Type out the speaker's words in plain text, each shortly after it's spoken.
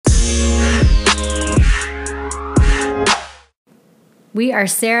We are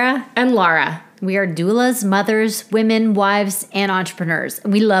Sarah and Laura. We are doulas, mothers, women, wives, and entrepreneurs.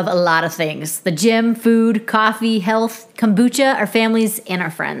 We love a lot of things: the gym, food, coffee, health, kombucha, our families, and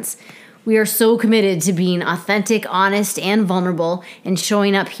our friends. We are so committed to being authentic, honest, and vulnerable, and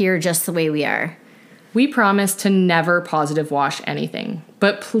showing up here just the way we are. We promise to never positive wash anything,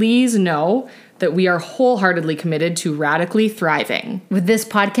 but please know that we are wholeheartedly committed to radically thriving. With this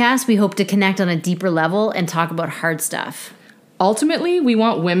podcast, we hope to connect on a deeper level and talk about hard stuff. Ultimately, we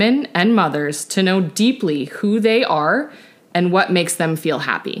want women and mothers to know deeply who they are and what makes them feel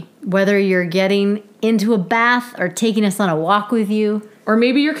happy. Whether you're getting into a bath or taking us on a walk with you, or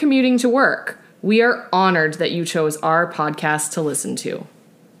maybe you're commuting to work, we are honored that you chose our podcast to listen to.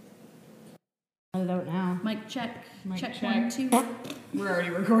 I don't know. Mic check. Mic check. check. 1, 2. We're already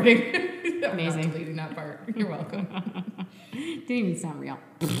recording. Amazing. I'm not deleting that part. You're welcome. Didn't even sound real.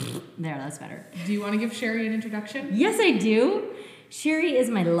 There, that's better. Do you want to give Sherry an introduction? Yes, I do. Sherry is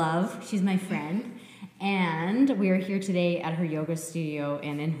my love. She's my friend. And we are here today at her yoga studio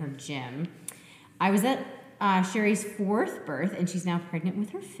and in her gym. I was at Sherry's 4th birth, and she's now pregnant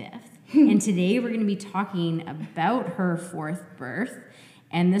with her 5th. And today we're going to be talking about her 4th birth.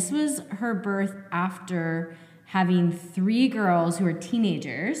 And this was her birth after having 3 girls who are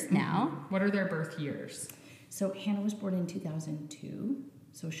teenagers now. What are their birth years? So Hannah was born in 2002,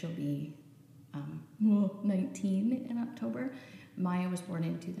 so she'll be 19 in October. Maya was born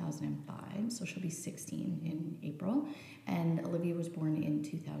in 2005, so she'll be 16 in April. And Olivia was born in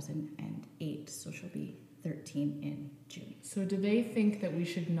 2008, so she'll be 13 in June. So do they think that we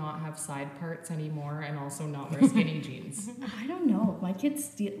should not have side parts anymore and also not wear skinny jeans? I don't know. My kids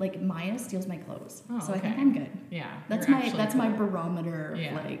Maya steals my clothes, so I think okay. I'm good. Yeah, That's my barometer of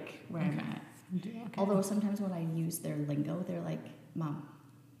where I'm at. Okay. Although sometimes when I use their lingo, they're like, "Mom,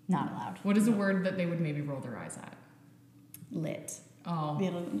 Not allowed. What is a word that they would maybe roll their eyes at? lit." Oh. They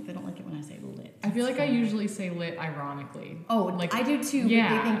don't like it when I say lit. I feel like I usually say lit ironically. Oh, like I do too. Yeah.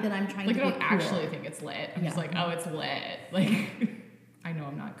 But they think that I'm trying like to I be don't cool. actually think it's lit. I'm just like, oh, it's lit. Like, I know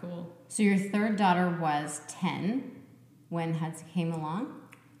I'm not cool. So your 3rd daughter was 10 when Hudson came along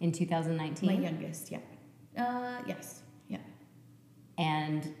in 2019? My youngest, yeah. Yes, yeah.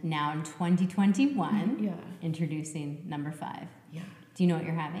 And now in 2021, Yeah. introducing number 5. Yeah. Do you know what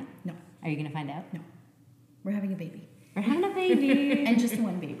you're having? No, Are you going to find out? no. We're having a baby. We're having a baby. And just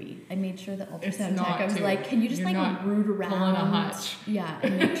one baby. I made sure the It's ultrasound not tech, I was two. like, can you just You're not root around? pulling a hutch. Yeah,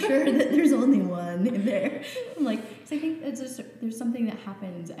 and make sure that there's only one in there. I'm like, so I think there's something that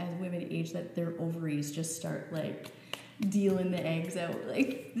happens as women age that their ovaries just start like dealing the eggs out.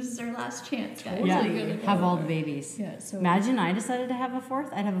 Like, this is our last chance, guys. Yeah, Like, have all the babies. Yeah, so Imagine I decided to have a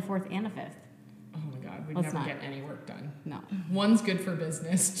 4th. I'd have a 4th and a 5th. Oh my God, we'd Let's never not. get any work done. No, 1's good for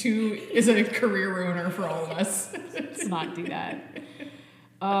business. 2 is a career ruiner for all of us. let's not do that.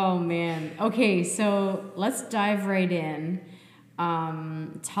 Oh, man. Okay, so let's dive right in.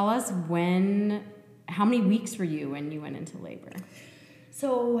 Tell us how many weeks were you when you went into labor?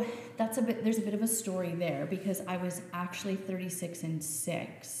 So there's a bit of a story there because I was actually 36 and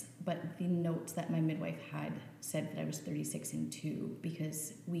 6, but the notes that my midwife had said that I was 36 and 2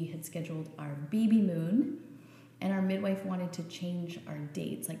 because we had scheduled our baby moon and our midwife wanted to change our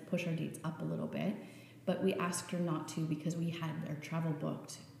dates, like push our dates up a little bit, but we asked her not to because we had our travel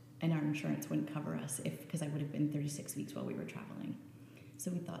booked and our insurance wouldn't cover us because I would have been 36 weeks while we were traveling. So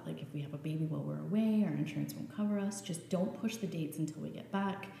we thought, like, if we have a baby while we're away, our insurance won't cover us. Just don't push the dates until we get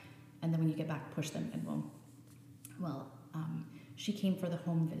back. And then when you get back, push them and we'll... Well, she came for the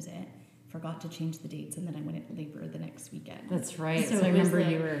home visit, forgot to change the dates, and then I went into labor the next weekend. That's right. So So I it was remember like-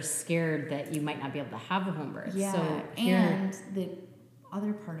 you were scared that you might not be able to have a home birth. Yeah, So and the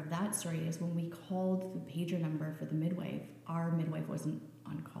other part of that story is when we called the pager number for the midwife, our midwife wasn't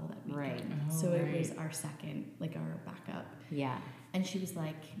on call that weekend. Right. Oh, So it right. was our second, like our backup. yeah. And she was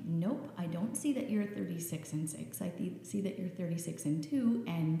like, nope, I don't see that you're 36 and 6. I see that you're 36 and 2,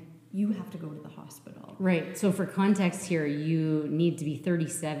 and you have to go to the hospital. Right. So for context here, you need to be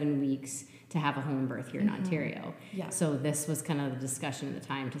 37 weeks to have a home birth here in Ontario. Yeah. So this was kind of the discussion at the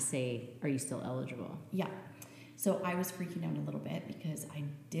time to say, are you still eligible? Yeah. So I was freaking out a little bit because I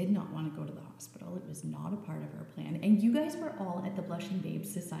did not want to go to the hospital. It was not a part of our plan. And you guys were all at the Blushing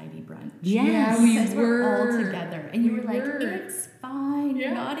Babes Society brunch. Yes. You guys were all together. And you We were like, were. it's fine. You're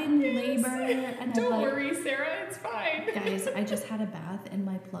Yeah. not in Yes. labor. And Don't I'm like, worry, Sarah, it's fine. guys, I just had a bath and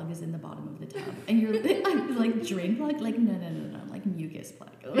my plug is in the bottom of the tub. And you're I'm like, drain plug? Like, no, like mucus plug.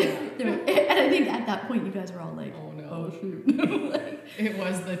 And I think at that point you guys were all like, Oh, no. oh shoot. Like, It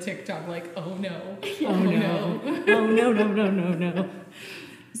was the TikTok, like, oh no. Oh, no. Oh, no.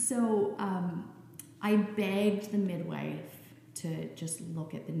 so I begged the midwife to just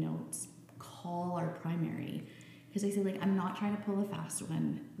look at the notes, call our primary. Because I said, like, I'm not trying to pull a fast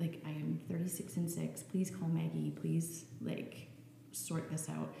one. Like, I am 36 and 6. Please call Maggie. Please, like, sort this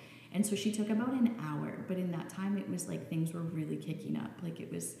out. And so she took about an hour. But in that time, it was like things were really kicking up. Like,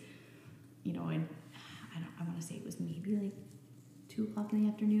 it was, you know, I want to say it was maybe like 2 o'clock in the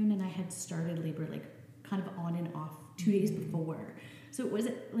afternoon. And I had started labor, like, kind of on and off 2 days before. So it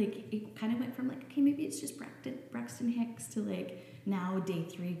wasn't, like, it kind of went from, like, okay, maybe it's just Braxton Hicks to, like, now day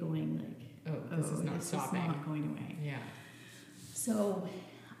 3 going, like, this is not stopping. Is not going away. Yeah. So,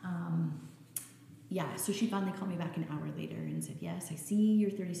 so she finally called me back an hour later and said, yes, I see you're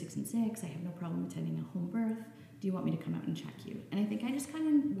 36 and 6. I have no problem attending a home birth. Do you want me to come out and check you? And I think I just kind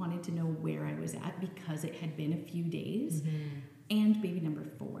of wanted to know where I was at because it had been a few days. Mm-hmm. And baby number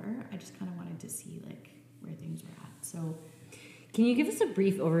 4, I just kind of wanted to see, like, where things were at. So... Can you give us a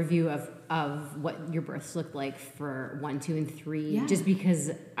brief overview of what your births looked like for 1, 2, and 3? Yeah. Just because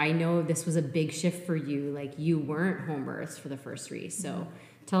I know this was a big shift for you. Like, you weren't home births for the first 3. So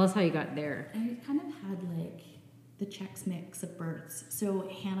tell us how you got there. I kind of had, like, the Chex Mix of births. So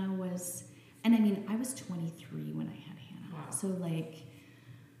Hannah was, and I mean, I was 23 when I had Hannah. Wow. So, like,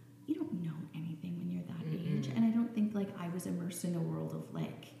 you don't know anything when you're that age. And I don't think, like, I was immersed in a world of,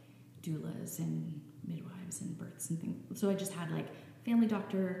 like, doulas and midwives and births and things. So I just had, like, family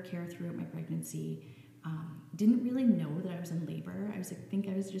doctor care throughout my pregnancy. Didn't really know that I was in labor. I think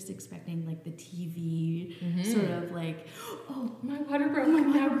I was just expecting, like, the TV sort of, like, oh, My water broke.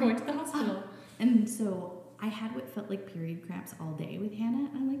 Now we're going to the hospital. And so I had what felt like period cramps all day with Hannah.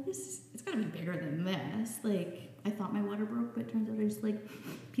 And I'm like, it's got to be bigger than this. Like, I thought my water broke, but it turns out I just, like,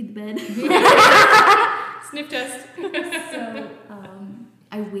 peed the bed. Sniff test. So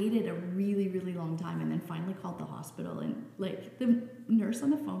I waited a really, really long time and then finally called the hospital. And, like, the nurse on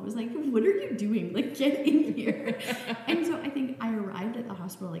the phone was like, what are you doing? Like, get in here. And so I think I arrived at the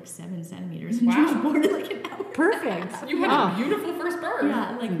hospital, like, 7 centimeters. And she was born in, like, an hour. Perfect. You had a beautiful first birth.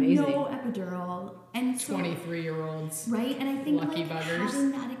 Yeah, like, amazing. no epidural. And so, 23-year-olds. right? And I think, Lucky like, buggers.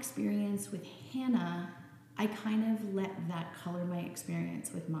 having that experience with Hannah, I kind of let that color my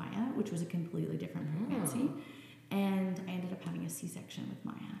experience with Maya, which was a completely different pregnancy. And I ended up having a C-section with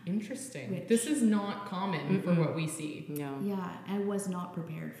Maya. Interesting. This is not common for what we see. No. Yeah, I was not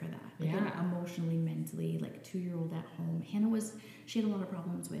prepared for that. Like, emotionally, mentally, like, 2-year-old at home. Hannah she had a lot of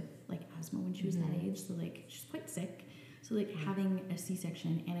problems with, like, asthma when she was that age. So, like, she's quite sick. So, like, having a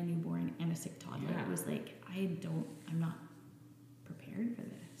C-section and a newborn and a sick toddler, it was like, I'm not prepared for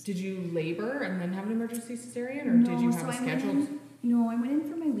this. Did you labor and then have an emergency cesarean, or did you have a scheduled? I went in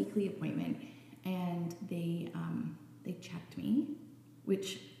for my weekly appointment, and they checked me,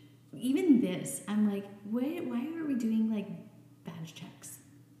 which even this, I'm like, why are we doing, like, badge checks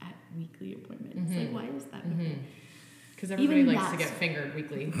at weekly appointments? Like, why is that? Because everybody Even likes to get fingered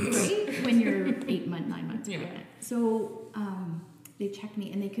weekly. Right? When you're 9 months pregnant. So they checked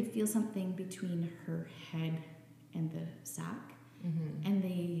me, and they could feel something between her head and the sac. And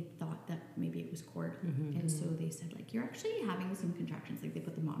they thought that maybe it was cord. And so they said, like, you're actually having some contractions. Like, they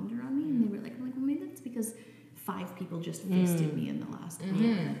put the monitor on me, and they were like, well, maybe that's because 5 people just fisted me in the last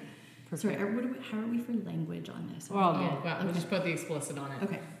week. Sorry, how are we for language on this? Well, Well, we'll just put the explicit on it.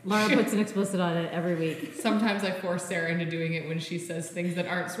 Okay. Laura puts an explicit on it every week. Sometimes I force Sarah into doing it when she says things that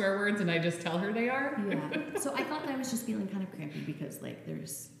aren't swear words, and I just tell her they are. Yeah. So I thought that I was just feeling kind of crampy because, like,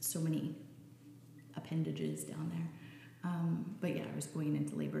 there's so many appendages down there. But yeah, I was going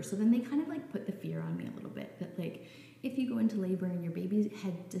into labor. So then they kind of, like, put the fear on me a little bit that, like, if you go into labor and your baby's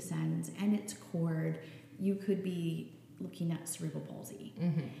head descends and it's cord, you could be looking at cerebral palsy.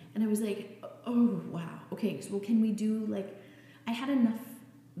 And I was like, oh, wow. Okay, so can we do, like, I had enough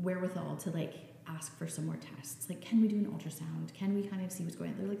wherewithal to, like, ask for some more tests. Like, can we do an ultrasound? Can we kind of see what's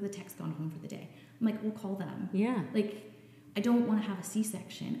going on? They're like, the tech's gone home for the day. I'm like, we'll call them. Yeah. Like, I don't want to have a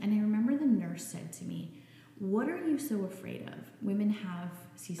C-section. And I remember the nurse said to me, what are you so afraid of? Women have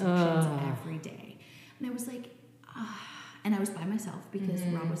C-sections every day. And I was like, and I was by myself because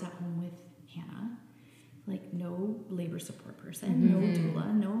Rob was at home with Hannah. Like, no labor support person, no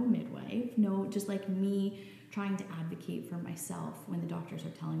doula, no midwife, no, just, like, me trying to advocate for myself when the doctors are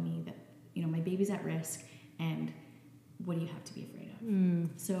telling me that, you know, my baby's at risk and what do you have to be afraid of?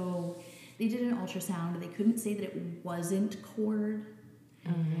 So they did an ultrasound. They couldn't say that it wasn't cord.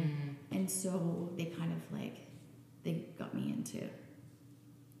 And so they kind of, like, they got me into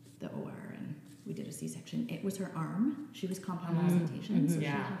the OR and we did a C-section. It was her arm. She was compound lactation, so she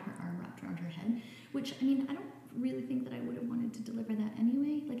had her arm wrapped around her head, which, I mean, I don't really think that I would have wanted to deliver that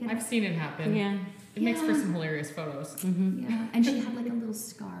anyway. Like, I've seen it happen. Yeah. It makes for some hilarious photos. Yeah, and she had, like, a little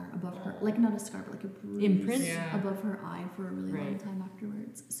scar above her like not a scar, but like a bruise Imprint? Yeah. above her eye for a really long Right. time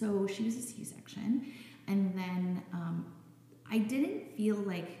afterwards. So she was a C-section, and then I didn't feel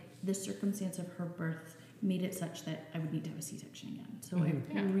like the circumstance of her birth made it such that I would need to have a C-section again. So I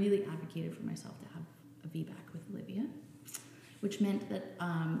Yeah. really advocated for myself to have a VBAC with Olivia, which meant that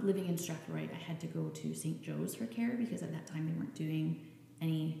living in Strathroy, I had to go to St. Joe's for care because at that time they weren't doing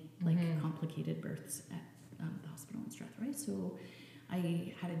any like complicated births at the hospital in Strathroy. So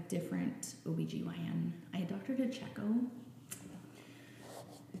I had a different OBGYN. I had Dr. DeCecco.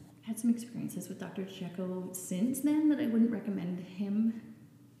 Had some experiences with Dr. DeCecco since then that I wouldn't recommend him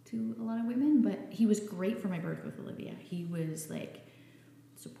to a lot of women, but he was great for my birth with Olivia. He was like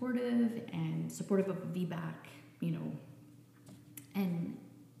supportive of VBAC, you know, and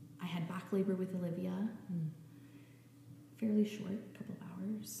I had back labor with Olivia, fairly short, couple of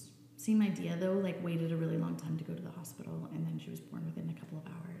hours. Same idea though, like waited a really long time to go to the hospital, and then she was born within a couple of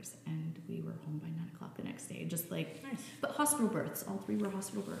hours, and we were home by 9 o'clock the next day. Just like, Nice. but hospital births, all three were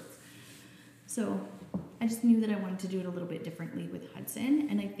hospital births. So I just knew that I wanted to do it a little bit differently with Hudson,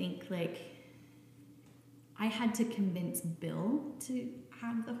 and I think like I had to convince Bill to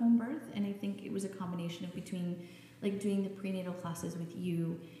have the home birth, and I think it was a combination of between like doing the prenatal classes with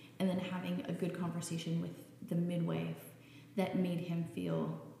you and then having a good conversation with the midwife that made him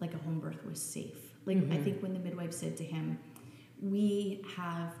feel like a home birth was safe. Like I think when the midwife said to him, we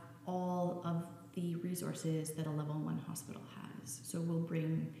have all of the resources that a level 1 hospital has, so we'll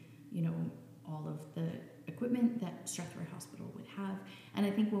bring, you know, all of the equipment that Strathroy Hospital would have. And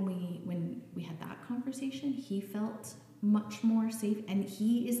I think when we had that conversation, he felt much more safe, and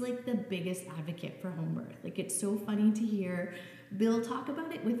he is like the biggest advocate for home birth. Like it's so funny to hear Bill talk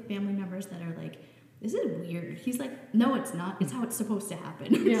about it with family members that are like, this is weird. He's like, no, it's not. It's how it's supposed to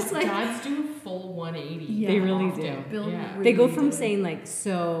happen. Yeah, It's like, dads do a full 180. Yeah, They really often. do. Bill Yeah. really They go from did. saying like,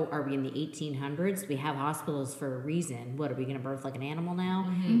 so are we in the 1800s? We have hospitals for a reason. What, are we going to birth like an animal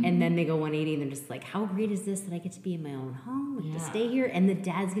now? And then they go 180 and they're just like, how great is this that I get to be in my own home, like to Yeah. stay here? And the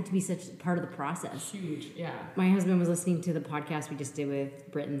dads get to be such part of the process. Huge, yeah. My husband was listening to the podcast we just did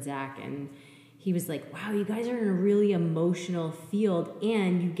with Britt and Zach, and he was like, wow, you guys are in a really emotional field,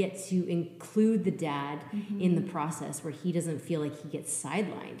 and you get to include the dad in the process where he doesn't feel like he gets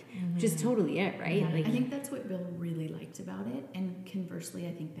sidelined, which is totally it, right? Yeah, Like, I think that's what Bill really liked about it, and conversely,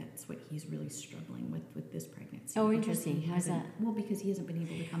 I think that's what he's really struggling with this pregnancy. Oh, because interesting. he How's hasn't- that? Well, because he hasn't been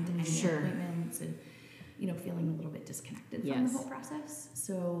able to come to any Sure. appointments, and you know, feeling a little bit disconnected from Yes. the whole process.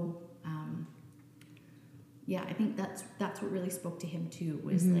 So, yeah, I think that's what really spoke to him too.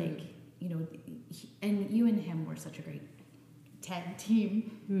 Was like, you know, and you and him were such a great tag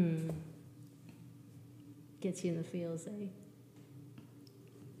team. gets you in the feels, eh?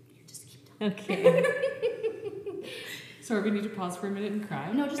 You just keep talking. Okay. So we need to pause for a minute and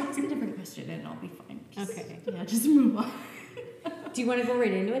cry? No, just ask a different question and I'll be fine. Just, Okay. Yeah, just move on. Do you want to go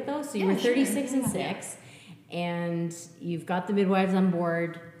right into it though? So you Yeah, were sure. 36 and Yeah. 6, and you've got the midwives on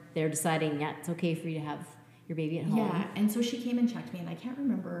board. They're deciding, yeah, it's okay for you to have your baby at home. Yeah, and so she came and checked me, and I can't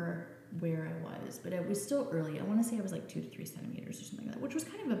remember where I was, but it was still early. I want to say I was like 2 to 3 centimeters or something like that, which was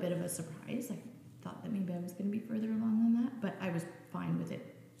kind of a bit of a surprise. I thought that maybe I was going to be further along than that, but I was fine with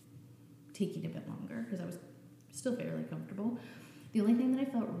it taking a bit longer because I was still fairly comfortable. The only thing that I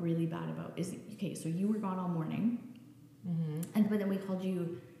felt really bad about is, okay, so you were gone all morning, but then we called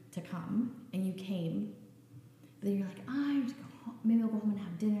you to come, and you came, but then you're like, I have to go home. Maybe I'll go home and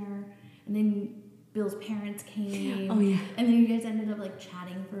have dinner, and then Bill's parents came. Oh, yeah. And then you guys ended up like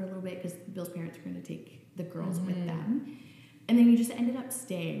chatting for a little bit because Bill's parents were going to take the girls with them. And then you just ended up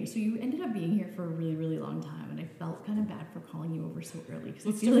staying. So you ended up being here for a really, really long time. And I felt kind of bad for calling you over so early. Because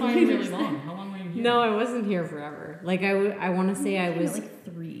Let's I feel like define you really were long. How long were you here? No, I wasn't here forever. Like I want to say I Maybe was, like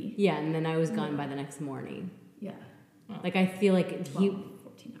 3. yeah, and then I was gone by the next morning. Yeah. Like I feel like 12,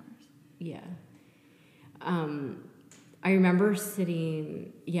 14 hours. yeah. I remember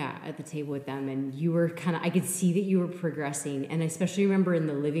sitting, at the table with them, and you were I could see that you were progressing, and I especially remember in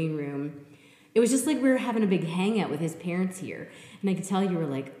the living room, it was just like we were having a big hangout with his parents here, and I could tell you were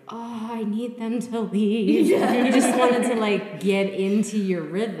like, oh, I need them to leave. Yeah. You just wanted to like get into your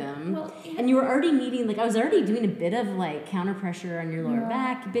rhythm, Well, yeah. and you were already needing, like I was already doing a bit of like counter pressure on your lower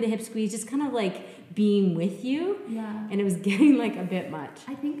back, a bit of hip squeeze, just kind of like being with you, Yeah. and it was getting like a bit much.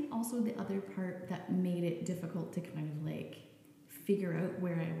 I think also the other part that made it difficult to kind of like figure out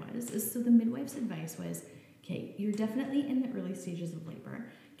where I was is, so the midwife's advice was, okay, you're definitely in the early stages of labor.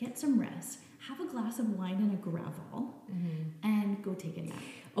 Get some rest. Have a glass of wine and a Gravol, and go take a nap.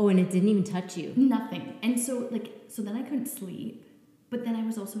 Oh, and it didn't even touch you. Nothing. And so then I couldn't sleep But then I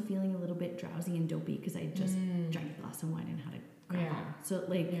was also feeling a little bit drowsy and dopey because I just drank a glass of wine and had a gravel. Yeah. So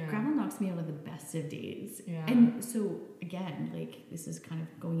gravel knocks me out of the best of days. Yeah. And so again, like this is kind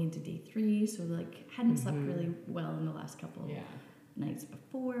of going into day 3. So like hadn't slept really well in the last couple nights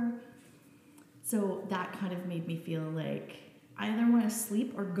before. So that kind of made me feel like I either want to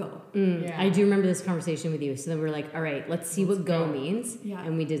sleep or go. I do remember this conversation with you. So then we were like, all right, let's see what go means. Yeah.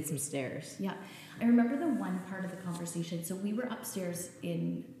 And we did some stairs. Yeah. I remember the one part of the conversation. So we were upstairs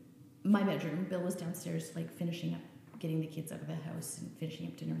in my bedroom. Bill was downstairs, like finishing up, getting the kids out of the house and finishing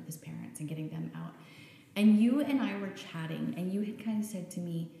up dinner with his parents and getting them out. And you and I were chatting, and you had kind of said to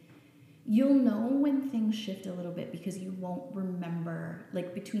me, you'll know when things shift a little bit because you won't remember,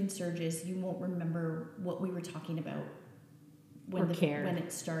 like between surges, you won't remember what we were talking about when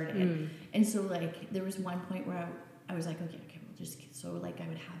it started. And so like there was one point where I was like, okay, we'll just, so like I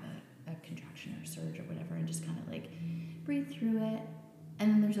would have a contraction or a surge or whatever and just kind of like breathe through it. And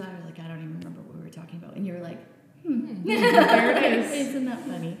then there's others like, I don't even remember what we were talking about. And you were like, there it is. Isn't that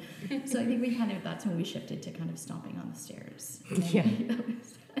funny? So I think that's when we shifted to kind of stomping on the stairs. Yeah.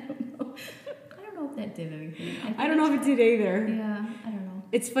 I don't know if that did anything. I don't know if it did either. Yeah, I don't know.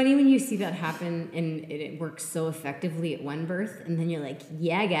 It's funny when you see that happen and it works so effectively at one birth, and then you're like,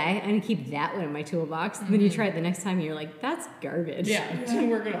 yeah, guy, I'm going to keep that one in my toolbox. And then you try it the next time, and you're like, that's garbage. Yeah, it didn't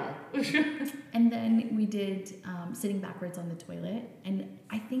work at all. And then we did sitting backwards on the toilet, and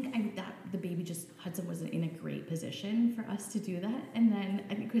I think the baby Hudson wasn't in a great position for us to do that. And then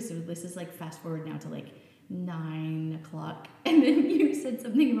I think this is like fast forward now to like 9 o'clock, and then you said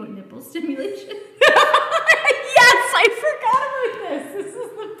something about nipple stimulation. Yes, I forgot about this. This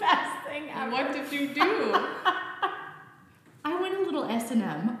is the best thing ever. What did you do? I went a little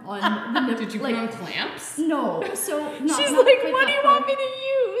S&M on the nipple. Did you put on clamps? No. So not, She's not like, quite what do that you far. want me to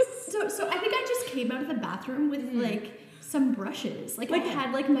use? So I think I just came out of the bathroom with like some brushes. Like I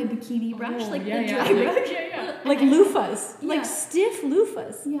had like my bikini brush, like the dry brush. Yeah. Like loofahs. Yeah. Like stiff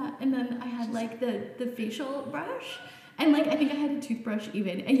loofahs. Yeah, and then I had like the facial brush. And like I think I had a toothbrush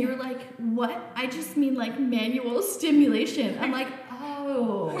even. And you were like, what? I just mean like manual stimulation. I'm like,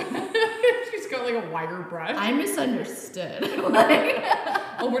 oh. She's got like a wire brush. I misunderstood. Like,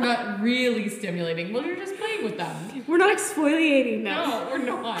 Oh, we're not really stimulating. Well, you're just playing with them. We're not exfoliating them. No, we're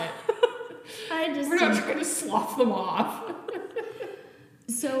not. we're We're not trying to slough them off.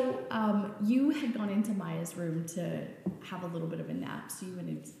 So you had gone into Maya's room to have a little bit of a nap. So you went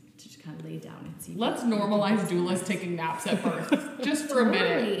in to just kind of lay down and see. Let's normalize doulas taking naps at birth. Just for a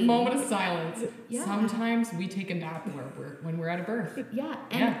minute. Totally. Moment of silence. Yeah. Sometimes we take a nap when we're at a birth. Yeah,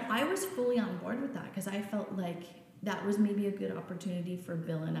 and I was fully on board with that because I felt like that was maybe a good opportunity for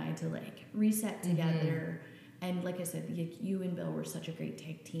Bill and I to like reset together. And like I said, you and Bill were such a great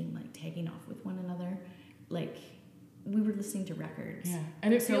tag team, like tagging off with one another. Like we were listening to records. Yeah,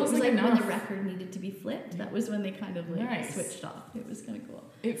 and it So feels it was like like enough. when the record needed to be flipped. That was when they kind of like Nice. switched off. It was kind of cool.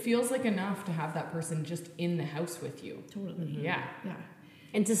 It feels like enough to have that person just in the house with you. Totally. Yeah. Yeah.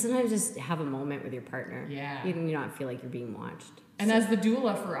 And to sometimes just have a moment with your partner. Yeah. You not feel like you're being watched. And as the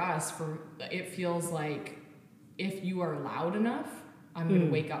doula for us, it feels like if you are loud enough, I'm going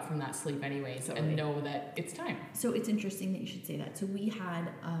to wake up from that sleep anyways and know that it's time. So it's interesting that you should say that. So we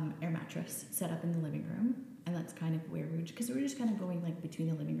had air mattress set up in the living room, and that's kind of where because we were just kind of going like between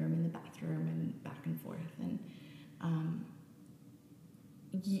the living room and the bathroom and back and forth. And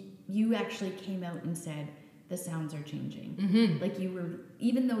you actually came out and said the sounds are changing. Like you were,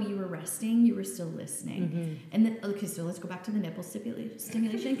 even though you were resting, you were still listening. And then, okay, so let's go back to the nipple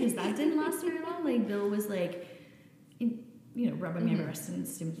stimulation because that didn't last very long. Like Bill was like, rubbing my breast and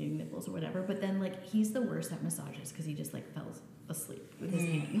stimulating nipples or whatever. But then like he's the worst at massages because he just like fell asleep with his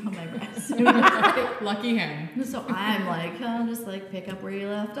hand on my breast. Lucky him. So I'm like, I'll just like pick up where you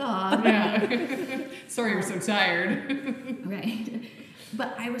left off. Yeah. Sorry you're so tired. Right.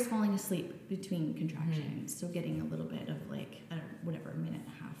 But I was falling asleep between contractions, so getting a little bit of like a minute and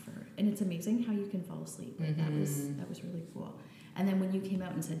a half, and it's amazing how you can fall asleep. Like that was really cool. And then when you came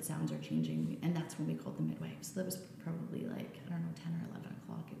out and said sounds are changing, and that's when we called the midwife. So that was probably like 10 or 11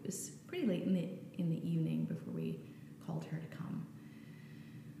 o'clock. It was pretty late in the evening before we called her to come.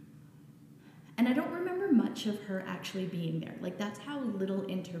 And I don't remember much of her actually being there. Like that's how little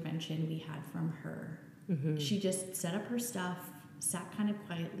intervention we had from her. She just set up her stuff, sat kind of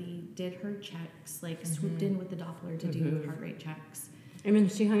quietly, did her checks, like swooped in with the Doppler to do heart rate checks. I mean,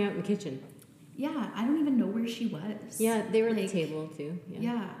 she hung out in the kitchen. Yeah, I don't even know where she was. Yeah, they were at the table too.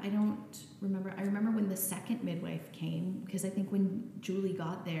 Yeah, I don't remember. I remember when the second midwife came, because I think when Julie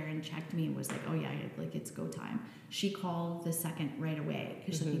got there and checked me and was like, oh yeah, like it's go time, she called the second right away,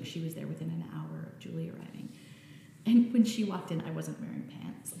 because I think she was there within an hour of Julie arriving. And when she walked in, I wasn't wearing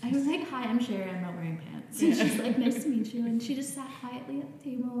pants. I was like, "Hi, I'm Sherry. I'm not wearing pants." And she's like, "Nice to meet you." And she just sat quietly at the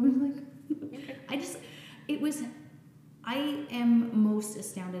table. I was like, I am most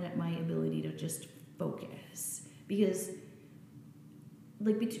astounded at my ability to just focus, because,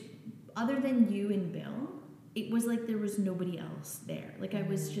 like, other than you and Bill, it was like there was nobody else there. Like, I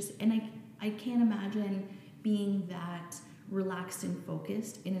was just, and I can't imagine being that relaxed and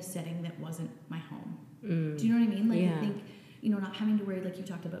focused in a setting that wasn't my home. Do you know what I mean? Like, I think, not having to worry, like you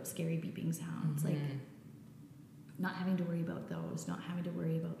talked about scary beeping sounds, like not having to worry about those, not having to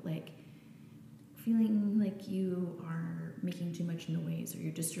worry about, like, feeling like you are making too much noise, or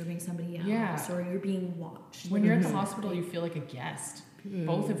you're disturbing somebody else, or you're being watched. When you're at the hospital, you feel like a guest.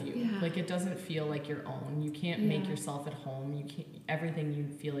 Both of you. Yeah. Like, it doesn't feel like your own. You can't make yourself at home. You can't, everything you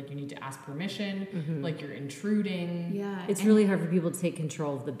feel like you need to ask permission, like you're intruding. Yeah. It's really hard for people to take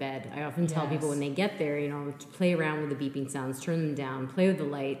control of the bed. I often tell people when they get there, to play around with the beeping sounds, turn them down, play with the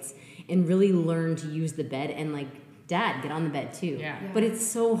lights, and really learn to use the bed. And, like, Dad, get on the bed too. Yeah. But it's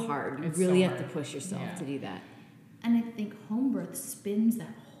so hard. You It's really so have to hard. push yourself to do that. And I think home birth spins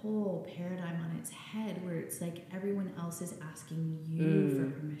that whole paradigm on its head, where it's like everyone else is asking you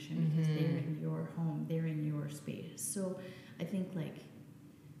for permission because they're in your home, they're in your space. So I think, like,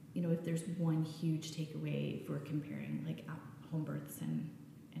 if there's one huge takeaway for comparing, like, home births and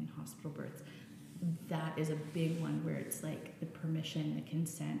hospital births, that is a big one, where it's like the permission, the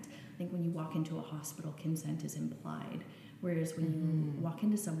consent. I think when you walk into a hospital, consent is implied, whereas when you walk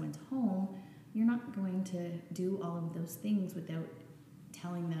into someone's home, you're not going to do all of those things without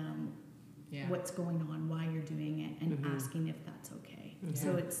telling them what's going on, why you're doing it, and asking if that's okay.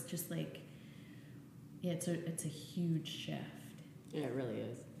 So it's just like, it's a huge shift. Yeah, it really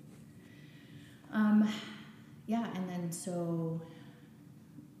is. And then so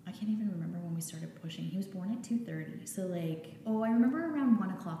I can't even remember when we started pushing. He was born at 2:30. So, like, I remember around 1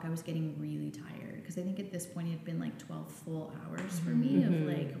 o'clock I was getting really tired, because I think at this point it had been like 12 full hours for me of,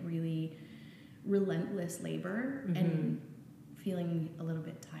 like, really relentless labor and feeling a little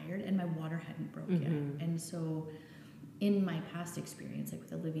bit tired, and my water hadn't broke yet. And so in my past experience, like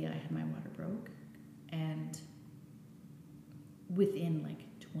with Olivia, I had my water broke, and within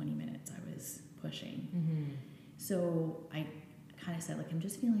like 20 minutes I was pushing. So I kind of said, like, I'm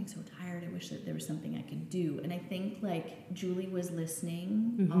just feeling so tired, I wish that there was something I could do. And I think, like, Julie was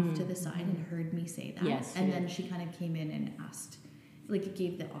listening off to the side and heard me say that. Yes, and then she kind of came in and asked, like,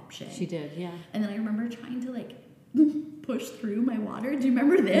 gave the option. She did, yeah. And then I remember trying to, like, push through my water. Do you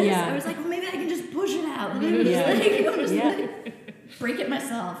remember this? Yeah. I was like, well, maybe I can just push it out. And I'm just like, break it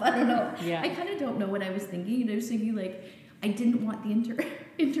myself. I don't know. Yeah. I kind of don't know what I was thinking. I was thinking, like, I didn't want the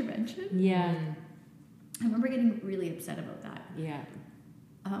intervention. Yeah. I remember getting really upset about that. Yeah.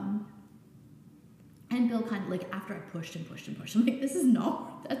 And Bill kind of, like, after I pushed and pushed and pushed, I'm like,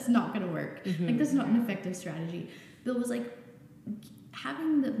 that's not going to work. Like, that's not an effective strategy. Bill was like,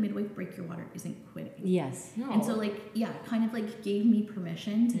 having the midwife break your water isn't quitting. Yes. No. And so, like, kind of, like, gave me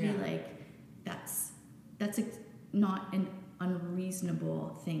permission to be like, that's not an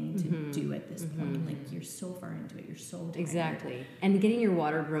unreasonable thing to do at this point. Like, you're so far into it, you're so tired. Exactly. And getting your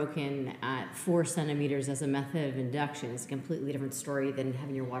water broken at 4 centimeters as a method of induction is a completely different story than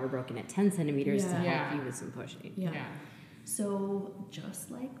having your water broken at 10 centimeters to help you with some pushing. Yeah. So just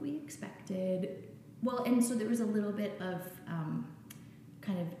like we expected, well, and so there was a little bit of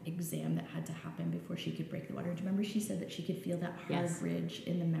kind of exam that had to happen before she could break the water. Do you remember she said that she could feel that hard ridge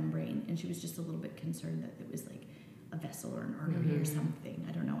in the membrane, and she was just a little bit concerned that it was like a vessel or an artery or something.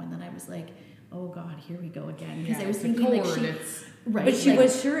 I don't know. And then I was like, oh God, here we go again. Because I was thinking, like, But she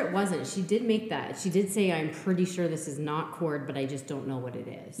was sure it wasn't. She did make that. She did say, I'm pretty sure this is not cord, but I just don't know what it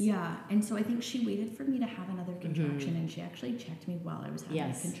is. Yeah. And so I think she waited for me to have another contraction, and she actually checked me while I was having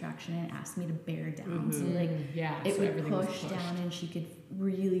a contraction and asked me to bear down. So, like, it would push down, and she could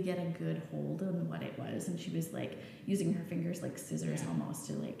really get a good hold on what it was. And she was, like, using her fingers like scissors almost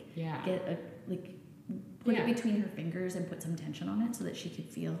to, like, get a, like, put it between her fingers and put some tension on it so that she could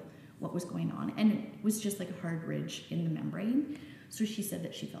feel what was going on. And it was just like a hard ridge in the membrane. So she said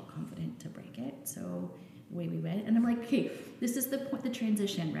that she felt confident to break it. So away we went. And I'm like, okay, this is the point, the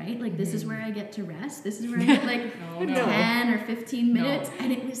transition, right? Like, this is where I get to rest. This is where I get, like, 10 or 15 minutes. No.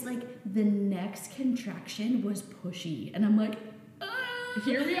 And it was like the next contraction was pushy. And I'm like,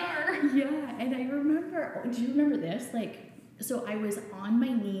 here we are. Yeah. And I remember, do you remember this? Like, so I was on my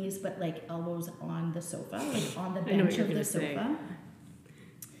knees, but, like, elbows on the sofa, like on the bench of the sofa.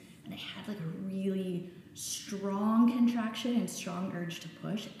 And I had, like, a really strong contraction and strong urge to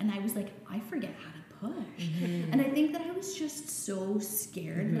push. And I was like, I forget how to push. And I think that I was just so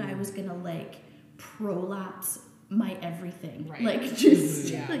scared that I was going to, like, prolapse my everything. Right. Like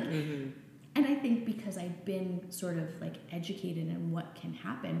just Yeah. like and I think because I've been sort of like educated in what can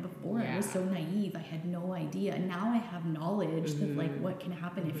happen before, I was so naive. I had no idea. And now I have knowledge of like what can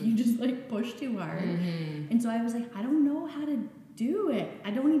happen if you just like push too hard. And so I was like, I don't know how to do it.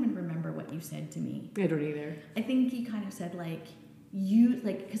 I don't even remember what you said to me. I don't either. I think you kind of said like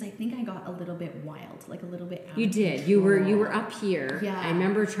because I think I got a little bit wild, like a little bit out You of did. control. You were up here. Yeah. I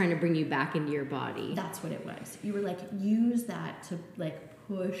remember trying to bring you back into your body. That's what it was. You were like, use that to like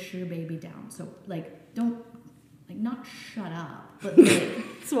push your baby down. So like don't like not shut up, but like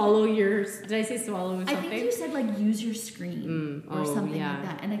Swallow your. Did I say swallow or something? I think you said like use your scream or something like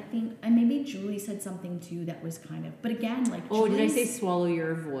that. And I think maybe Julie said something too that was kind of. But again, like did I say Julie's- swallow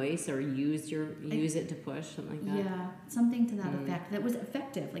your voice or use it to push, something like that? Yeah, something to that effect. That was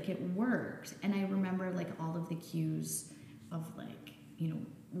effective. Like it worked. And I remember like all of the cues of like, you know,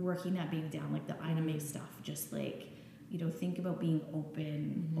 working that baby down, like the Ina stuff, just like, you know, think about being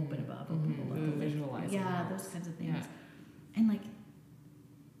open above, open below. Visualizing Yeah, that. those kinds of things. Yeah. And like,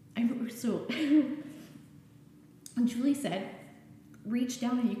 I remember so, when Julie said, reach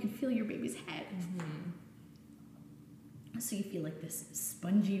down and you can feel your baby's head. So you feel like this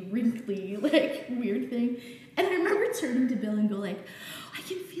spongy, wrinkly, like weird thing. And I remember turning to Bill and go like, I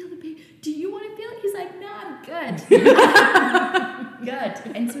can feel the baby. Do you want to feel it? He's like, no, I'm good.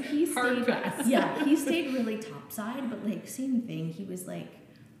 Good. And so he Hard stayed. pass. Yeah, he stayed really topside, but like same thing. He was like,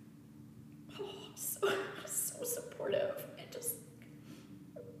 so supportive and just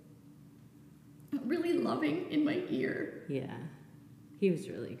really loving in my ear. Yeah. He was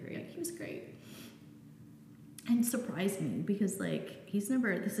really Yeah, great. he was great. And surprised me because like this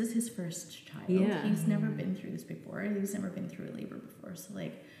is his first child. Yeah. He's never been through this before. He's never been through a labor before. So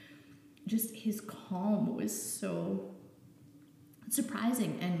like just his calm was so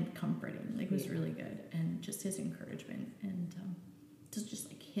surprising and comforting. Like it was really good. And just his encouragement and just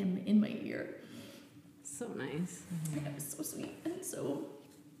like him in my ear. So nice. It was so sweet. And so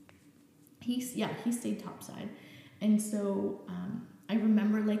he stayed topside. And so I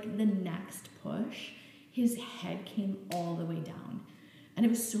remember like the next push, his head came all the way down. And I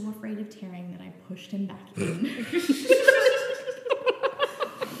was so afraid of tearing that I pushed him back in.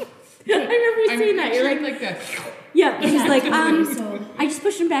 I remember seeing that. You're like, that. yeah. He's like, totally. So- I just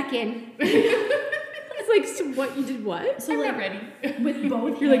pushed him back in. It's like, so what? You did what? So I'm like not ready. with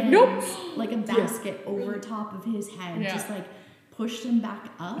both You're like, hands, nope. like a basket over top of his head, Yeah. just like pushed him back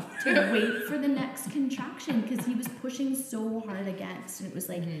up to wait for the next contraction because he was pushing so hard against, and it was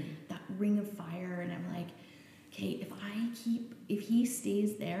like that ring of fire. And I'm like, okay, if he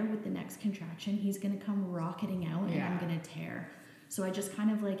stays there with the next contraction, he's gonna come rocketing out, and I'm gonna tear. So I just kind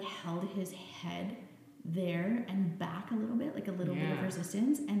of like held his head there and back a little bit, like a little bit of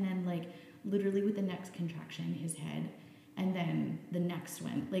resistance, and then like literally with the next contraction, his head, and then the next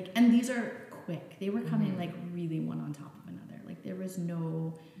one. Like, and these are quick. They were coming like really one on top of another. Like there was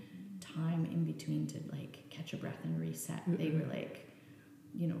no time in between to like catch a breath and reset. They were like,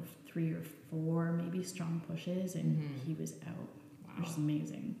 you know, 3 or 4 maybe strong pushes, and he was out, which is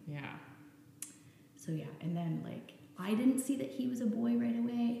amazing. Yeah. So yeah, and then like I didn't see that he was a boy right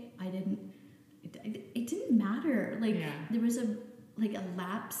away. It didn't matter. Like there was a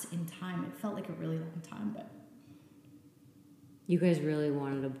lapse in time. It felt like a really long time, but You guys really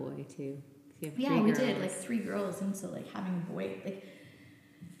wanted a boy too. You have yeah, 3 we girls. did like 3 girls, and so like having a boy, like,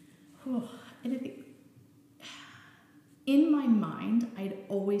 and I think in my mind I'd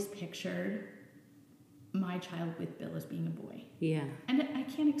always pictured my child with Bill as being a boy, Yeah. and I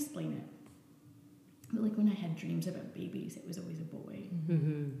can't explain it. But like when I had dreams about babies, it was always a boy.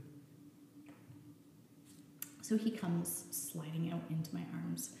 So he comes sliding out into my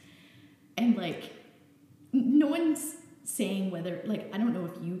arms, and like no one's saying whether, like, I don't know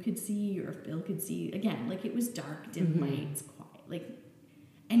if you could see or if Bill could see. Again, like it was dark, dim lights, quiet, like,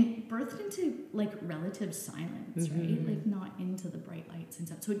 and birthed into like relative silence, right? Like not into the bright lights and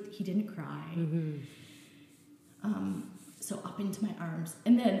stuff. So he didn't cry. So up into my arms,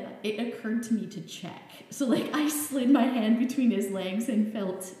 and then it occurred to me to check. So like I slid my hand between his legs and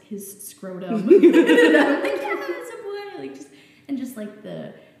felt his scrotum. And I'm like, yeah, it's a boy. Like just like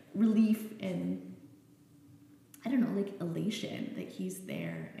the relief and I don't know, like elation that he's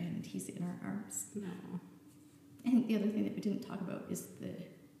there and he's in our arms. No. And the other thing that we didn't talk about is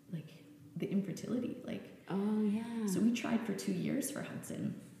the infertility. Like, Oh yeah. so we tried for 2 years for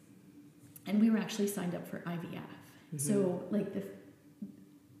Hudson, and we were actually signed up for IVF. So like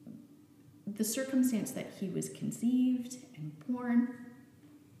the circumstance that he was conceived and born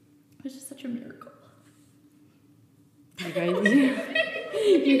was just such a miracle.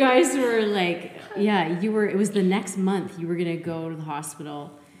 You guys were like Yeah, it was the next month you were going to go to the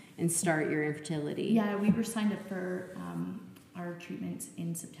hospital and start your infertility. Yeah, we were signed up for our treatments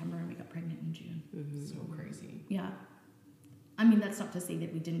in September and we got pregnant in June. So crazy. Yeah. I mean, that's not to say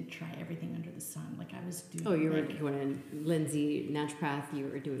that we didn't try everything under the sun. Like I was doing. Oh, you were going to Lindsay naturopath. You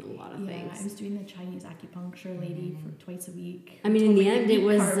were doing a lot of things. I was doing the Chinese acupuncture lady for twice a week. I mean, in the end, it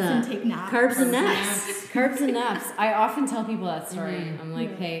was carbs and take naps. Carbs and naps. Carbs and naps. I often tell people that story. I'm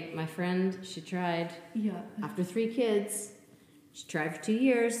like, Yeah. hey, my friend, she tried Yeah. after 3 kids. She tried for 2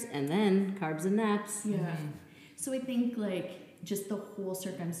 years, and then carbs and naps. Yeah. So I think like just the whole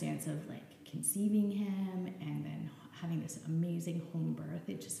circumstance of like conceiving him and then having this amazing home birth,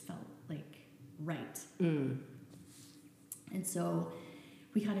 it just felt like right. And so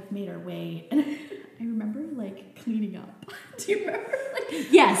we kind of made our way, and I remember like cleaning up. Do you remember? Like,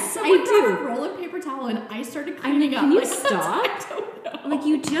 Yes, someone I got do. a roll of paper towel, and I started cleaning up. Can you Like, stop? I don't know. Like,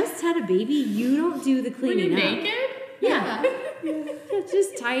 you just had a baby. You don't do the Were cleaning you up. naked? Yeah. Yeah,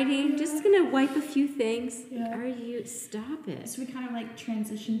 just tidying. Just gonna wipe a few things. Yeah. Are you? Stop it. So we kind of like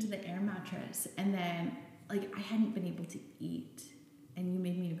transitioned to the air mattress, and then like I hadn't been able to eat, and you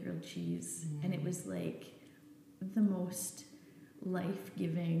made me a grilled cheese, and it was like the most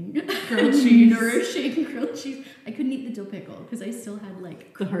life-giving, Grilled cheese. nourishing grilled cheese. I couldn't eat the dill pickle because I still had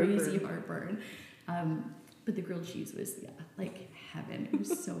like The crazy heartburn. But the grilled cheese was like heaven. It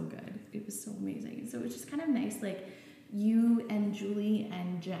was so good. It was so amazing. So it was just kind of nice, like. You and Julie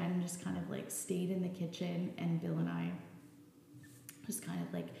and Jen just kind of like stayed in the kitchen, and Bill and I just kind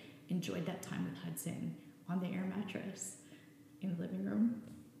of like enjoyed that time with Hudson on the air mattress in the living room.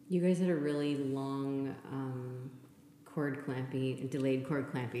 You guys had a really long delayed cord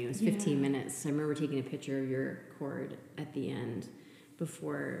clamping. It was 15 minutes. I remember taking a picture of your cord at the end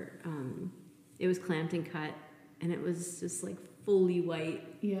before it was clamped and cut, and it was just like fully white.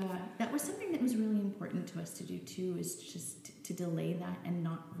 Yeah, that was something that was really important to us to do too, is just to delay that and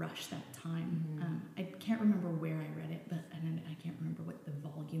not rush that time. I can't remember where I read it, and I can't remember what the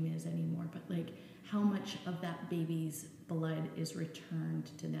volume is anymore, but like how much of that baby's blood is returned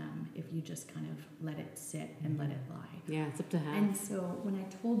to them if you just kind of let it sit and let it lie. Yeah, it's up to half. And so when I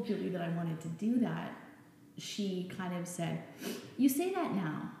told Julie that I wanted to do that, she kind of said, "You say that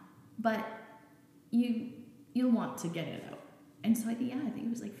now, but you'll want to get it out." And so I think it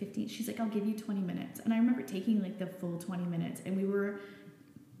was like 15. She's like, "I'll give you 20 minutes." And I remember taking like the full 20 minutes, and we were,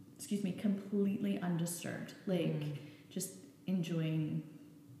 completely undisturbed, like just enjoying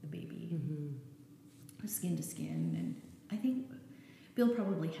the baby, skin to skin. And I think Bill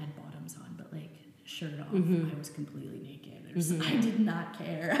probably had bottoms on, but like shirt off, I was completely naked. I did not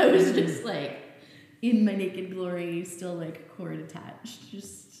care. I was just like in my naked glory, still like cord attached,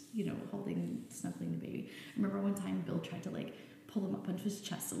 just snuggling the baby. I remember one time Bill tried to like pull him up onto his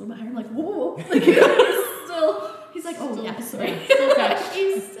chest a little bit higher. I'm like, whoa, like he's like, oh yeah, sorry, still touched.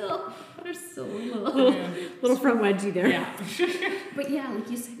 They're so little front wedgie there. Yeah. But yeah, like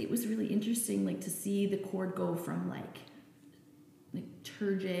you said, it was really interesting, like to see the cord go from like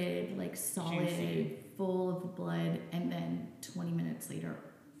turgid, like solid, Juicy. full of blood, and then 20 minutes later,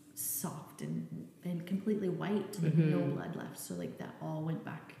 soft and completely white, like no blood left. So like that all went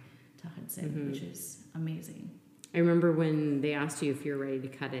back to Hudson, which is amazing. I remember when they asked you if you were ready to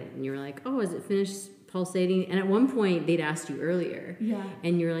cut it, and you were like, "Oh, is it finished pulsating?" And at one point, they'd asked you earlier, Yeah.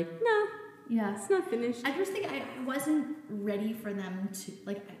 and you're like, "No, Yeah. it's not finished." I just think I wasn't ready for them to,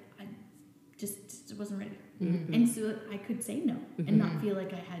 like, I just wasn't ready. And so I could say no and not feel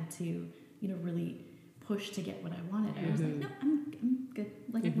like I had to, really push to get what I wanted. I was like, no, I'm good.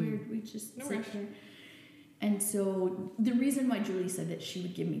 Like, we just No sit rush. here. And so the reason why Julie said that she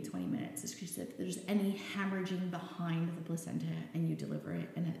would give me 20 minutes is she said if there's any hemorrhaging behind the placenta and you deliver it,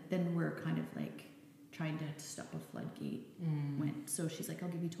 and then we're kind of like trying to stop a floodgate. So she's like, I'll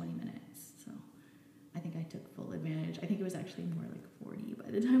give you 20 minutes. So I think I took full advantage. I think it was actually more like 40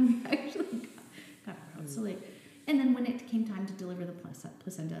 by the time we actually got her out. So like, and then when it came time to deliver the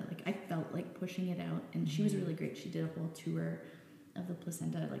placenta, like I felt like pushing it out, and she was really great. She did a whole tour of the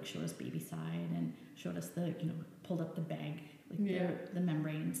placenta, like showed us baby side and showed us the, pulled up the bag, like the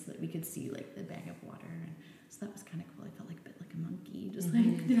membranes so that we could see like the bag of water. And so that was kind of cool. I felt like a bit like a monkey, just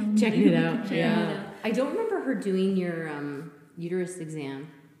like, Checking it out. checking it out. I don't remember her doing your uterus exam.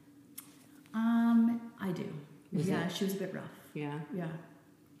 I do. Was Yeah, it? she was a bit rough. Yeah. Yeah.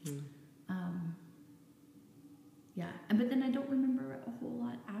 Yeah, but then I don't remember a whole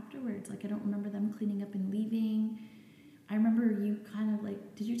lot afterwards. Like I don't remember them cleaning up and leaving. I remember you kind of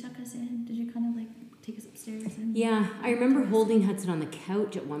like, did you tuck us in? Did you kind of like take us upstairs? And Yeah, I remember holding Hudson on the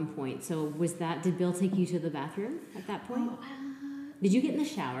couch at one point. So did Bill take you to the bathroom at that point? Did you get in the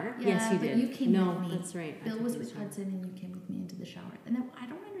shower? Yeah, Yes, you but did. you came no, with me. that's right. I Bill took was you with to the shower. Hudson, and you came with me into the shower. And then I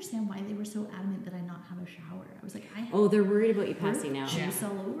don't understand why they were so adamant that I not have a shower. I was like, I have Oh, they're worried about you passing out. juice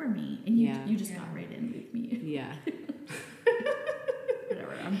all over me, and you Yeah. you just got right in with me. Yeah.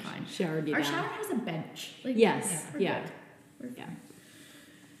 Whatever, I'm fine. Showered you Our down. shower has a bench. Like, Yes, we're yeah. good. We're Yeah. fine.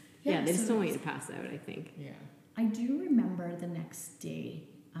 Yeah, they just so don't want you to pass out, I think. Yeah. I do remember the next day,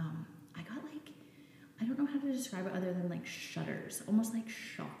 I got like, I don't know how to describe it other than like shudders, almost like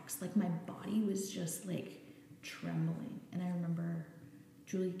shocks. Like my body was just like trembling. And I remember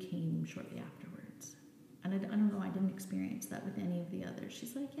Julie came shortly afterwards. And I don't know, I didn't experience that with any of the others.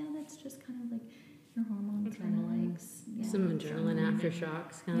 She's like, yeah, that's just kind of like your hormones kind of like, yeah, Some adrenaline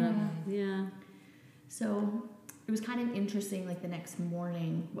aftershocks, kind of. Yeah. So it was kind of interesting, like the next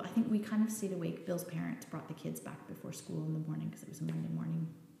morning. Well, I think we kind of stayed awake. Bill's parents brought the kids back before school in the morning because it was a Monday morning.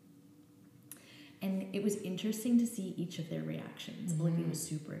 And it was interesting to see each of their reactions. Olivia was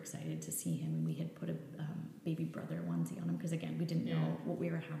super excited to see him, and we had put a baby brother onesie on him because, again, we didn't know what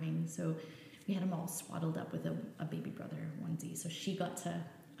we were having. So we had him all swaddled up with a baby brother onesie. So she got to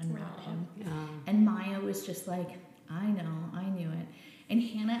unwrap him. Yeah. And Maya was just like, I know, I knew it. And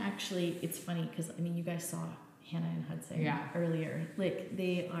Hannah actually, it's funny because, I mean, you guys saw Hannah and Hudson earlier. Like,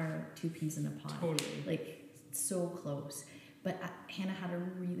 they are two peas in a pod. Totally. Like, so close. But Hannah had a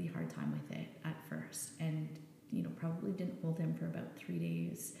really hard time with it at first. And, you know, probably didn't hold him for about 3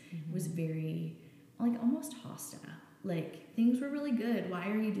 days. Was very, like, almost hostile. Like, things were really good. Why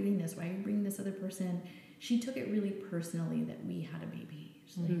are you doing this? Why are you bringing this other person? She took it really personally that we had a baby.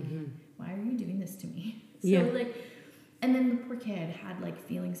 She's like, why are you doing this to me? So, like, and then the poor kid had, like,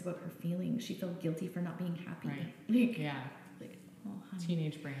 feelings about her feelings. She felt guilty for not being happy. Right. Like, Yeah. like, oh, honey.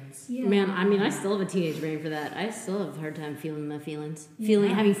 Teenage brains. Yeah. Man, I mean, I still have a teenage brain for that. I still have a hard time feeling my feelings. Yeah.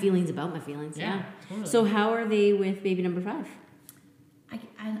 Having feelings about my feelings. Yeah, totally. So how are they with baby number 5?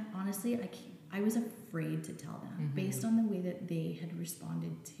 I honestly, I was afraid to tell them based on the way that they had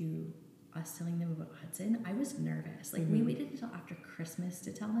responded to us telling them about Hudson. I was nervous. Like we waited until after Christmas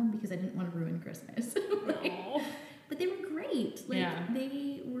to tell them because I didn't want to ruin Christmas. But they were great. Like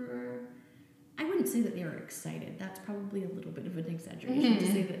they were. I wouldn't say that they were excited. That's probably a little bit of an exaggeration to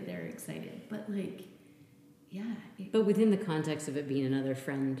say that they're excited. But like, yeah. But within the context of it being another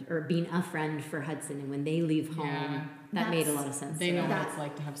friend or being a friend for Hudson, and when they leave home, that made a lot of sense. They know That- what it's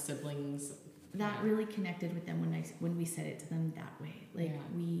like to have siblings. That really connected with them when we said it to them that way. Like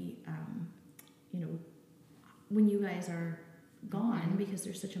we, you know, when you guys are gone because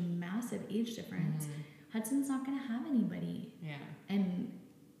there's such a massive age difference, Hudson's not going to have anybody. Yeah. And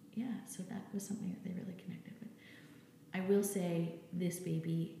yeah, so that was something that they really connected with. I will say this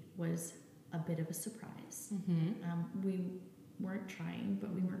baby was a bit of a surprise. We weren't trying,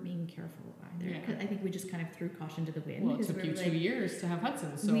 but we weren't being careful either. Yeah. 'Cause I think we just kind of threw caution to the wind. Well, it because took we you were 2 like, years to have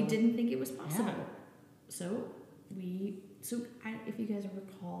Hudson, so we didn't think it was possible. Yeah. So if you guys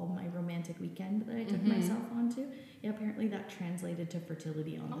recall my romantic weekend that I took myself onto, apparently that translated to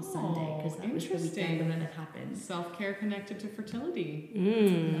fertility on the Sunday because that was the weekend when it happened. Self-care connected to fertility.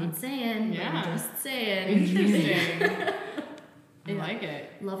 I'm not saying, but I'm Yeah. just saying. Interesting. I Yeah. like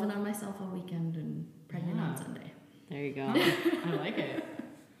it. Loving on myself all weekend and pregnant on Yeah. Sunday. There you go. I like it.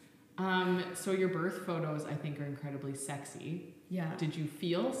 So your birth photos, I think, are incredibly sexy. Yeah. Did you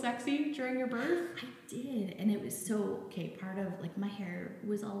feel sexy during your birth? I did, and it was so okay. Part of like my hair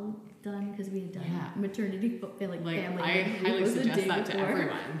was all done because we had done maternity family. I highly was the suggest day that to before.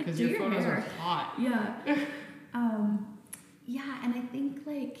 everyone because Do your photos hair. are hot. Yeah, yeah, and I think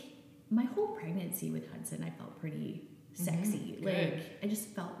like my whole pregnancy with Hudson, I felt pretty sexy. Good. Like I just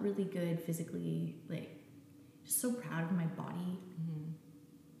felt really good physically. Like just so proud of my body.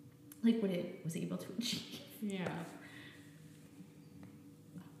 Like what it was able to achieve. Yeah.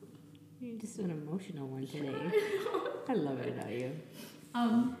 You're just an emotional one today. I love it about you.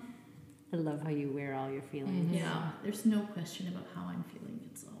 I love how you wear all your feelings. Yeah, there's no question about how I'm feeling.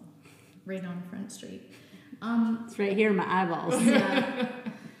 It's all right on Front Street. It's right here in my eyeballs. Yeah.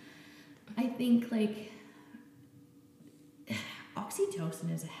 I think like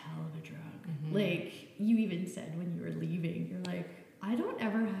oxytocin is a hell of a drug. Like you even said when you were leaving, you're like, I don't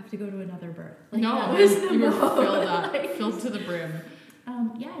ever have to go to another birth. Like, No, that was the you were mode. filled up, Like, filled to the brim.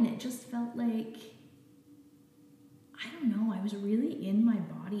 yeah, and it just felt like I don't know. I was really in my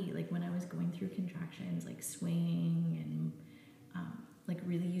body, like when I was going through contractions, like swaying and like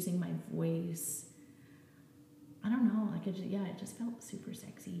really using my voice. I don't know, like it just felt super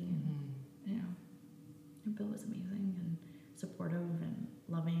sexy, and you know, and Bill was amazing and supportive and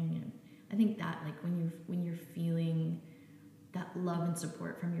loving, and I think that like when you're feeling that love and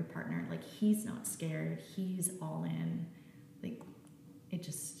support from your partner, like he's not scared, he's all in, like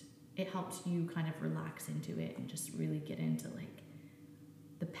it helped you kind of relax into it and just really get into like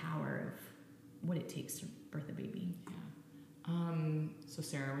the power of what it takes to birth a baby. So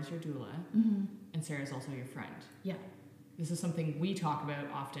Sarah was your doula, and Sarah's also your friend. Yeah. This is something we talk about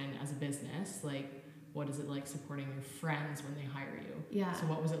often as a business. Like, what is it like supporting your friends when they hire you? Yeah. So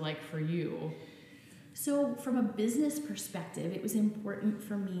what was it like for you? So from a business perspective, it was important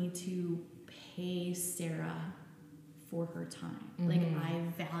for me to pay Sarah for her time. Like, I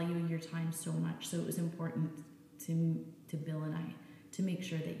value your time so much, so it was important to Bill and I to make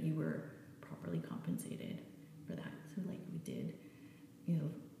sure that you were properly compensated for that. So like we did, you know,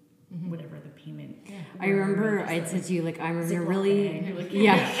 whatever the payment. Yeah. I remember I had said to you, like, I'm having a really, like,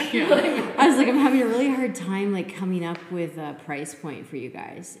 I was like, I'm having a really hard time, like, coming up with a price point for you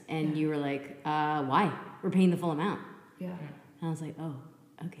guys. And you were like, why? We're paying the full amount. Yeah. And I was like, oh,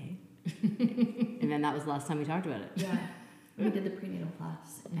 okay. And then that was the last time we talked about it. Yeah. We did the prenatal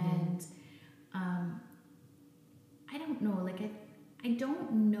plus. And I don't know, like, I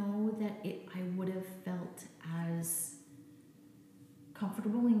don't know that I would have felt as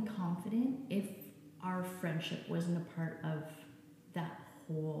comfortable and confident if our friendship wasn't a part of that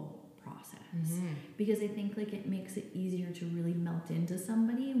whole process. Because I think like it makes it easier to really melt into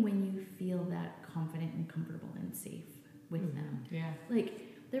somebody when you feel that confident and comfortable and safe with them. Yeah.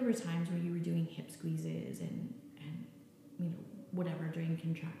 Like there were times where you were doing hip squeezes and you know whatever during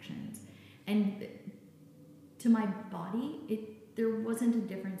contractions, and to my body there wasn't a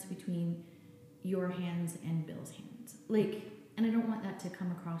difference between your hands and Bill's hands. Like, and I don't want that to come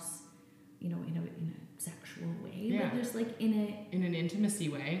across, you know, in a sexual way, but just like in an intimacy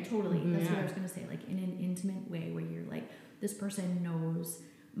way. Totally. That's what I was gonna say. Like in an intimate way where you're like, this person knows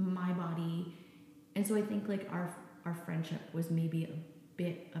my body, and so I think like our friendship was maybe a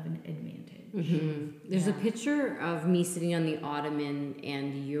bit of an advantage. There's a picture of me sitting on the ottoman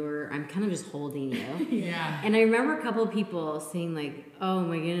and I'm kind of just holding you. Yeah. And I remember a couple of people saying like, oh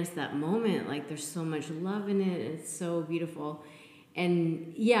my goodness, that moment, like there's so much love in it. It's so beautiful.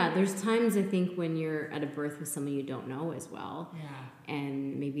 And yeah, there's times I think when you're at a birth with someone you don't know as well. Yeah.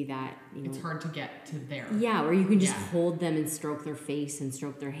 And maybe that, you know. It's hard to get to there. Yeah, or you can just hold them and stroke their face and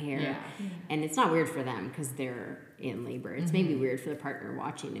stroke their hair. Yeah. And it's not weird for them because they're in labor. It's maybe weird for the partner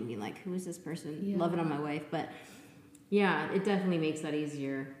watching and being like, who is this person? Yeah. Love it on my wife. But yeah, it definitely makes that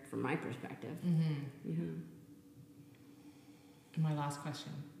easier from my perspective. And my last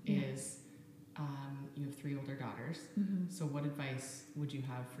question is, you have 3 older daughters. So what advice would you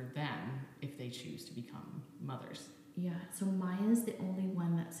have for them if they choose to become mothers? Yeah, so Maya's the only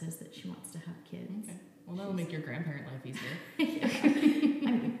one that says that she wants to have kids. Okay. Well, that'll make your grandparent life easier. I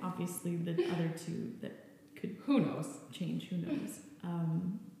mean, obviously the other 2 that could Who knows? change, who knows. I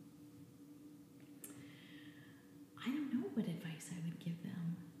don't know what advice I would give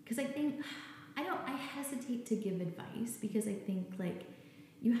them. Because I think, I hesitate to give advice because I think like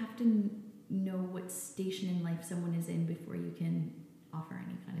you have to know what station in life someone is in before you can offer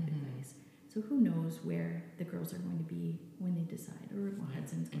any kind of advice. So who knows where the girls are going to be when they decide, or what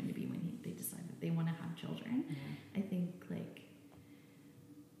Hudson's going to be when they decide that they want to have children. I think like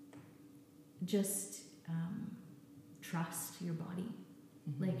just trust your body.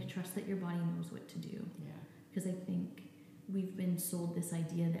 Like trust that your body knows what to do. Yeah. Because I think we've been sold this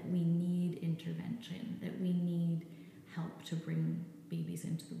idea that we need intervention, that we need help to bring babies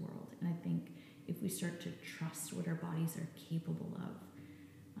into the world. And I think if we start to trust what our bodies are capable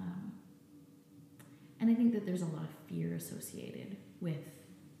of, and I think that there's a lot of fear associated with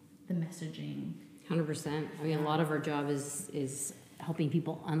the messaging. 100%. I mean, a lot of our job is helping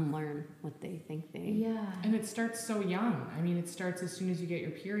people unlearn what they think they... Yeah. And it starts so young. I mean, it starts as soon as you get your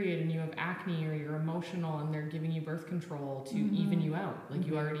period and you have acne or you're emotional and they're giving you birth control to even you out. Like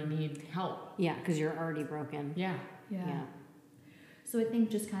you already need help. Yeah, because you're already broken. Yeah. Yeah. So I think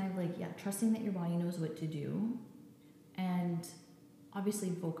just kind of like, trusting that your body knows what to do, and obviously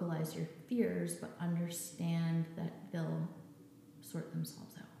vocalize your fears, but understand that they'll sort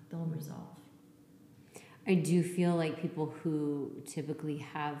themselves out. They'll resolve. I do feel like people who typically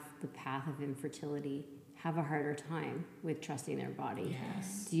have the path of infertility have a harder time with trusting their body.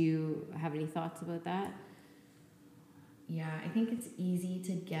 Yes. Do you have any thoughts about that? Yeah, I think it's easy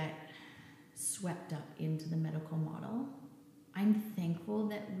to get swept up into the medical model. I'm thankful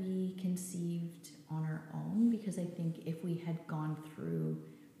that we conceived on our own, because I think if we had gone through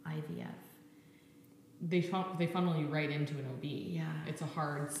IVF, They funnel you right into an OB. Yeah. It's a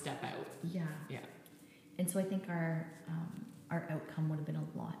hard step out. Yeah. Yeah. And so I think our outcome would have been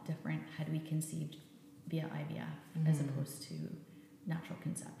a lot different had we conceived via IVF as opposed to natural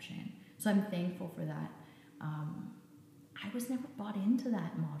conception. So I'm thankful for that. I was never bought into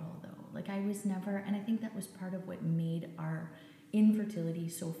that model though. Like I was never, and I think that was part of what made our infertility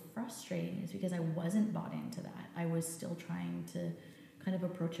so frustrating, is because I wasn't bought into that. I was still trying to kind of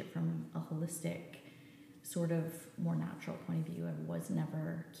approach it from a holistic, sort of more natural point of view. I was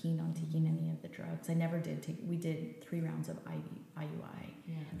never keen on taking any of the drugs. I never did take, we did 3 rounds of IUI.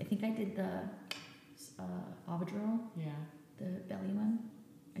 Yeah. I think I did the Avidril, Yeah. the belly one.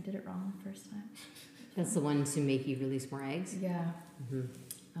 I did it wrong the first time. That's the one to make you release more eggs? Yeah.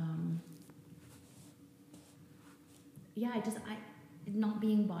 Mm-hmm. Yeah, I not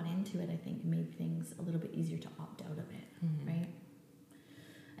being bought into it, I think, made things a little bit easier to opt out of it, Mm-hmm. right?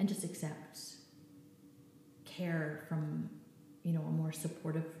 And just accept care from, you know, a more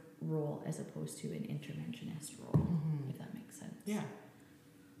supportive role as opposed to an interventionist role, if that makes sense. Yeah.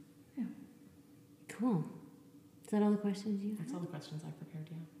 Yeah. Cool. Is that all the questions you That's have? all the questions I prepared,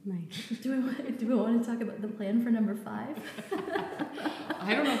 yeah. Nice. Do we want to talk about the plan for number 5?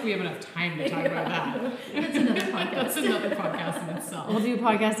 I don't know if we have enough time to talk about that. That's another podcast. That's another podcast in itself. We'll do a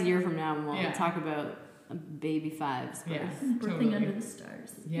podcast a year from now and we'll Yeah. talk about baby 5's birth. Yeah. Birthing Totally. under the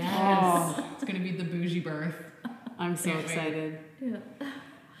stars. Yes. Oh. It's going to be the bougie birth. I'm so Can't wait. excited. Yeah.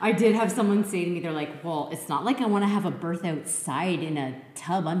 I did have someone say to me, they're like, well, it's not like I want to have a birth outside in a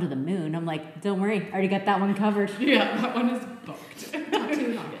tub under the moon. I'm like, don't worry, I already got that one covered. Yeah, that one is booked. Talk to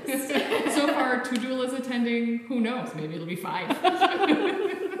you in August. So far, 2 doulas attending. Who knows? Maybe it'll be 5.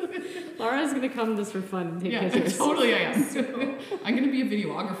 Laura's going to come just for fun and take Yeah, pictures. totally. I am. I'm going to be a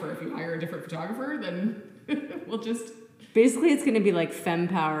videographer. If you hire a different photographer, then we'll just. Basically, it's going to be like Fem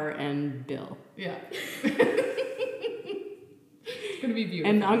Power and Bill. Yeah. It's going to be beautiful.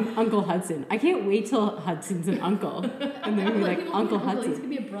 And Uncle Hudson. I can't wait till Hudson's an uncle. And they're gonna be like, Uncle He's Hudson. gonna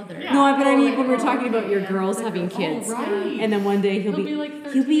be a brother. Yeah. No, but I mean, like, when we're oh, talking about your yeah, girls the having girl- kids. Oh, right. And then one day he'll He'll be like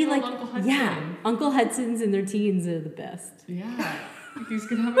he'll be 13-year-old like, Uncle Hudson. yeah, Uncle Hudson's in their teens are the best. Yeah. He's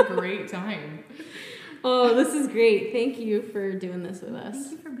going to have a great time. Oh, this is great. Thank you for doing this with us.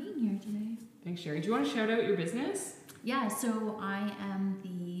 Thank you for being here today. Thanks, Sherry. Do you want to shout out your business? Yeah, so I am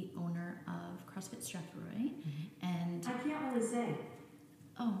the owner of CrossFit Strathroy, and I can't really say.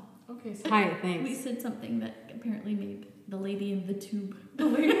 oh, Okay. So Hi, we thanks. said something that apparently made the lady in the tube. the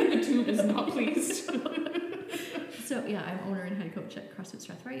lady in the tube is not pleased. So yeah, I'm owner and head coach at CrossFit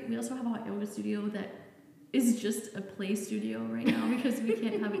Strathroy. We also have a hot yoga studio that is just a play studio right now because we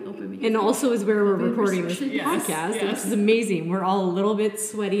can't have it open. because And also is where we're we have recording this restrictions. podcast, Yes. which is amazing. We're all a little bit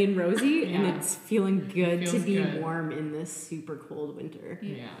sweaty and rosy, and Yeah. it's feeling good to feels be good. warm in this super cold winter.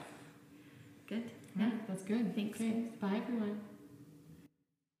 Yeah. Good. Yeah, Yeah. that's good. Thanks, Okay. guys. Bye, everyone.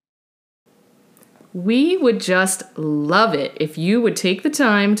 We would just love it if you would take the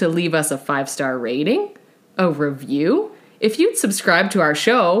time to leave us a 5-star rating, a review. If you'd subscribe to our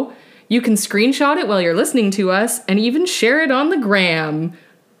show, you can screenshot it while you're listening to us and even share it on the gram.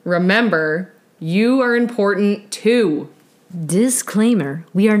 Remember, you are important too. Disclaimer,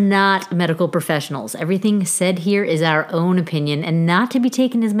 we are not medical professionals. Everything said here is our own opinion and not to be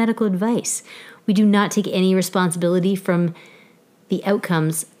taken as medical advice. We do not take any responsibility from the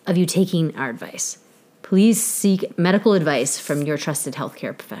outcomes of you taking our advice. Please seek medical advice from your trusted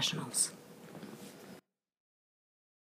healthcare professionals.